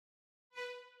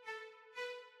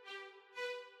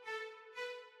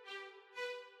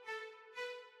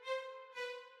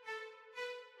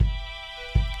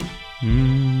Yeah,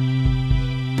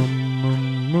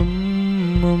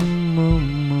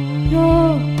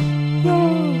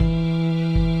 yeah.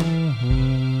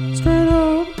 Straight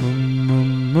up.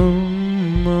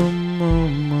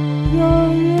 Yeah,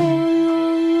 yeah,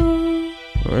 yeah.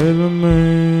 Read the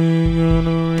man,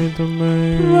 gonna read the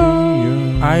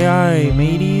man. Aye aye,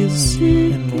 mateys,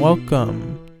 and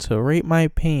welcome to Rate My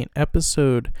Paint,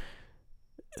 episode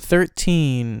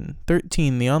 13,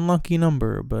 the unlucky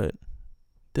number, but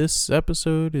this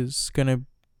episode is gonna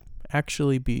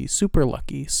actually be super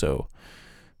lucky, so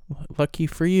lucky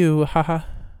for you, haha.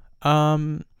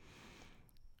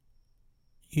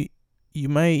 You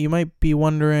might be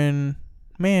wondering,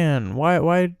 man,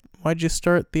 why'd you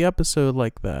start the episode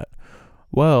like that?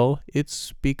 Well,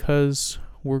 it's because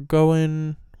we're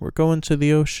going to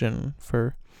the ocean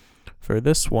for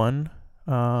this one.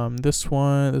 This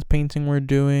painting we're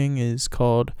doing is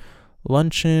called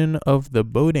Luncheon of the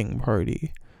Boating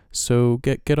Party. So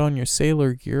get on your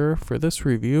sailor gear for this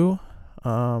review,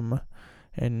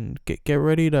 and get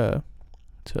ready to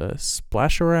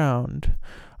splash around.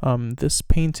 This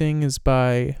painting is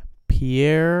by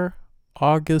Pierre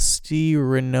Auguste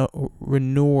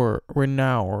Renoir,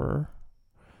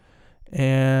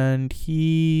 and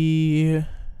he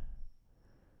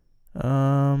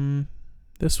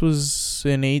this was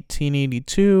in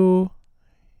 1882.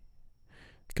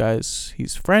 Guys,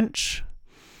 he's French,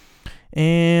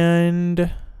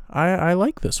 and I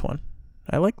like this one.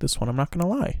 I'm not gonna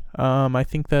lie. I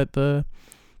think that the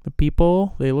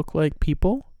people, they look like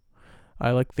people.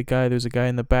 I like the guy. There's a guy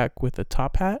in the back with a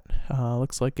top hat.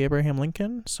 Looks like Abraham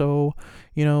Lincoln. So,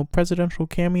 presidential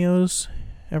cameos,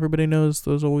 everybody knows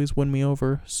those always win me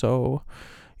over. So,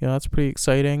 that's pretty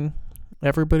exciting.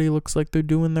 Everybody looks like they're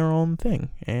doing their own thing,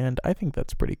 and I think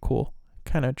that's pretty cool.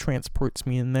 Kind of transports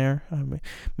me in there.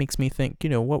 Makes me think,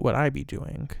 what would I be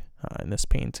doing in this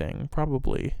painting?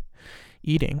 Probably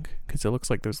eating, because it looks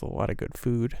like there's a lot of good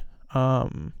food.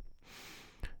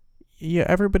 Yeah,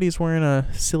 everybody's wearing a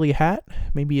silly hat.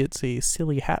 Maybe it's a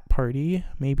silly hat party.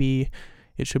 Maybe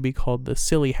it should be called the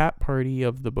silly hat party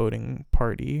of the boating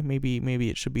party. Maybe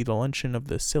it should be the luncheon of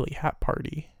the silly hat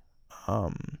party.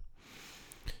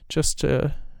 Just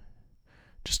a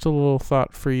little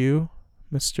thought for you,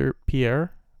 Mr.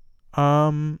 Pierre.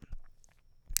 Yeah,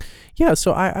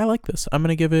 so I like this. I'm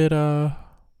gonna give it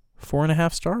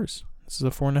 4.5 stars. This is a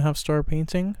 4.5 star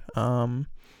painting.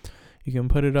 You can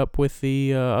put it up with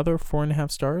the other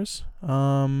 4.5 stars.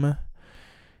 The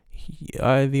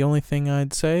only thing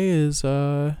I'd say is,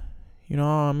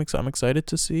 I'm excited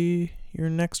to see your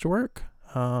next work.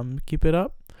 Keep it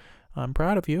up. I'm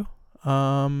proud of you.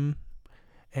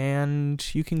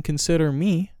 And you can consider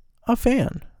me a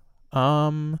fan.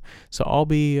 So I'll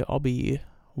be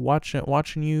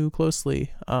watching you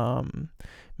closely.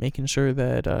 Making sure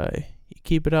that you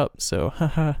keep it up. So,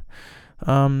 haha.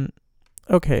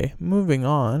 Okay, moving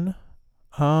on.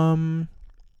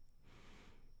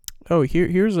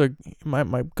 Here's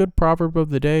my good proverb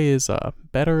of the day is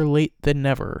better late than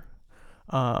never.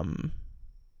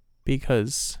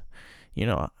 Because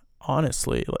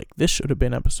honestly, like, this should have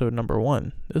been episode number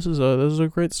 1. This is a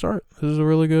great start. This is a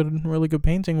really good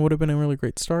painting. Would have been a really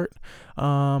great start.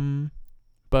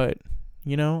 But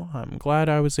I'm glad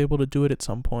I was able to do it at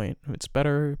some point. It's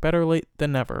better late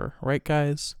than never, right,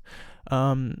 guys?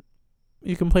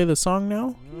 You can play the song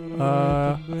now.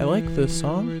 I like this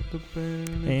song,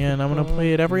 and I'm gonna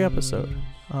play it every episode.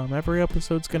 Every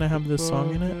episode's gonna have this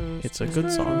song in it. It's a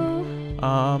good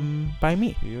song, by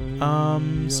me.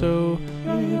 So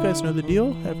you guys know the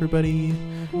deal. Everybody,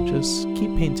 just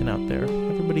keep painting out there.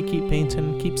 Everybody, keep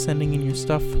painting. Keep sending in your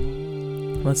stuff.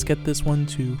 Let's get this one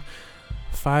to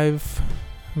 5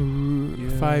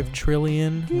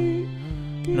 trillion.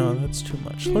 No, that's too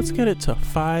much. Let's get it to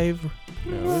 5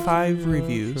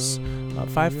 reviews,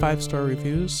 5-star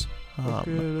reviews,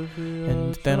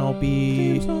 and then I'll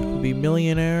be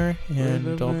millionaire,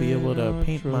 and I'll be able to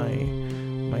paint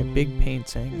my big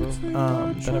painting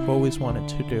that I've always wanted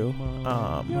to do.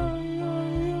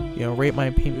 Rate My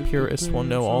Paint purists will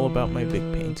know all about my big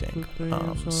painting.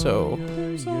 So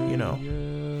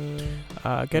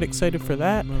get excited for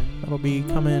that. That'll be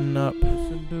coming up,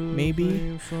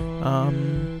 maybe.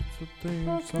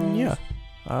 Yeah.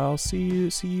 I'll see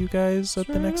you guys at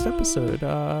the next episode.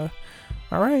 All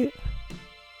right.